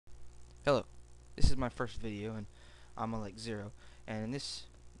This is my first video, and I'm a like zero. And in this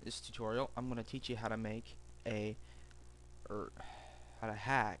tutorial, I'm gonna teach you how to make how to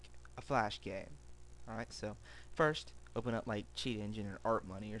hack a flash game. All right. So first, open up like Cheat Engine or Art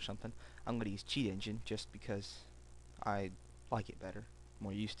Money or something. I'm gonna use Cheat Engine just because I like it better,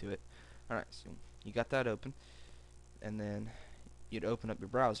 more used to it. All right. So you got that open, and then you'd open up your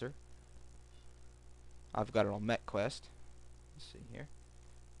browser. I've got it on MechQuest. Let's see here,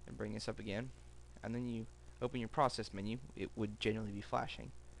 and bring this up again, and then you open your process menu. It would generally be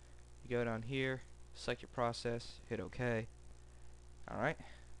flashing. You go down here, select your process, hit OK. Alright,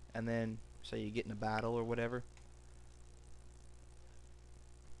 and then say you get in a battle or whatever.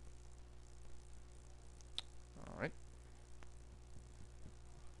 Alright,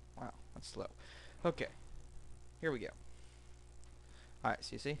 wow, that's slow. Okay, here we go. Alright,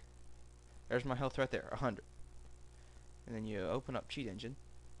 so you see, there's my health right there, 100. And then you open up Cheat Engine,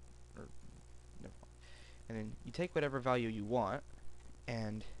 or never mind. And then you take whatever value you want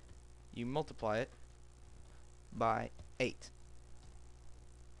and you multiply it by 8.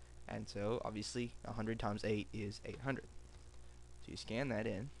 And so obviously 100 times 8 is 800. So you scan that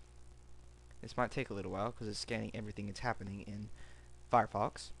in. This might take a little while because it's scanning everything that's happening in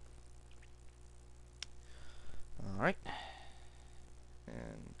Firefox. Alright,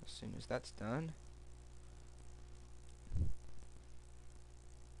 and as soon as that's done,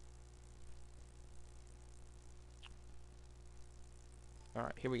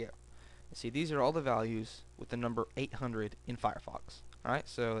 alright, here we go. See, these are all the values with the number 800 in Firefox. Alright,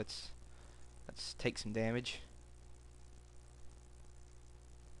 so let's take some damage.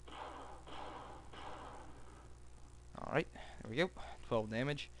 Alright, there we go, 12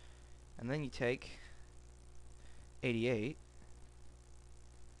 damage. And then you take 88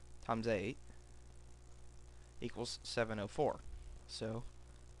 times 8 equals 704. So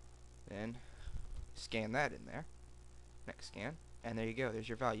then scan that in there. Next scan, and there you go, there's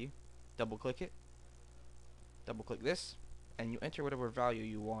your value. Double click it, double click this, and you enter whatever value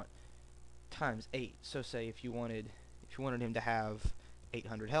you want times 8. So say if you wanted him to have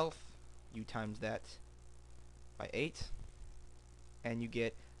 800 health, you times that by 8 and you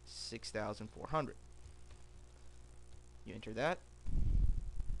get 6,400. You enter that,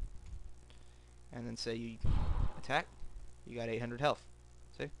 and then say you attack, you got 800 health.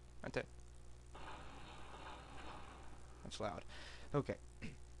 See? Right there. That's loud. Okay.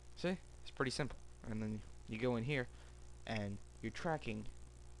 See? It's pretty simple. And then you go in here and you're tracking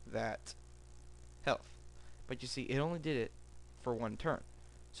that health. But you see, it only did it for one turn.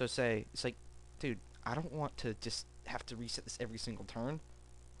 So say, it's like, dude, I don't want to just have to reset this every single turn.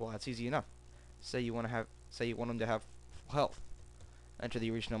 Well, that's easy enough. Say you want them to have full health. Enter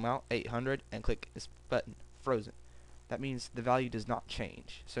the original amount, 800, and click this button, frozen. That means the value does not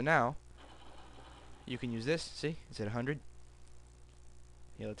change. So now, you can use this, see, it's at 100.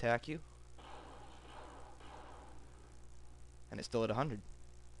 He'll attack you. And it's still at 100.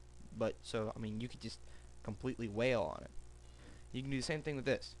 But, so, I mean, you could just completely wail on it. You can do the same thing with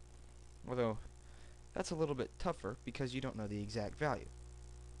this. Although, that's a little bit tougher because you don't know the exact value.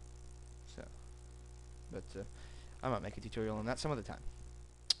 So, but I might make a tutorial on that some other time.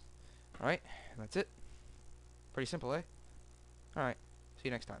 Alright, that's it. Pretty simple, eh? Alright, see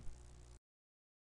you next time.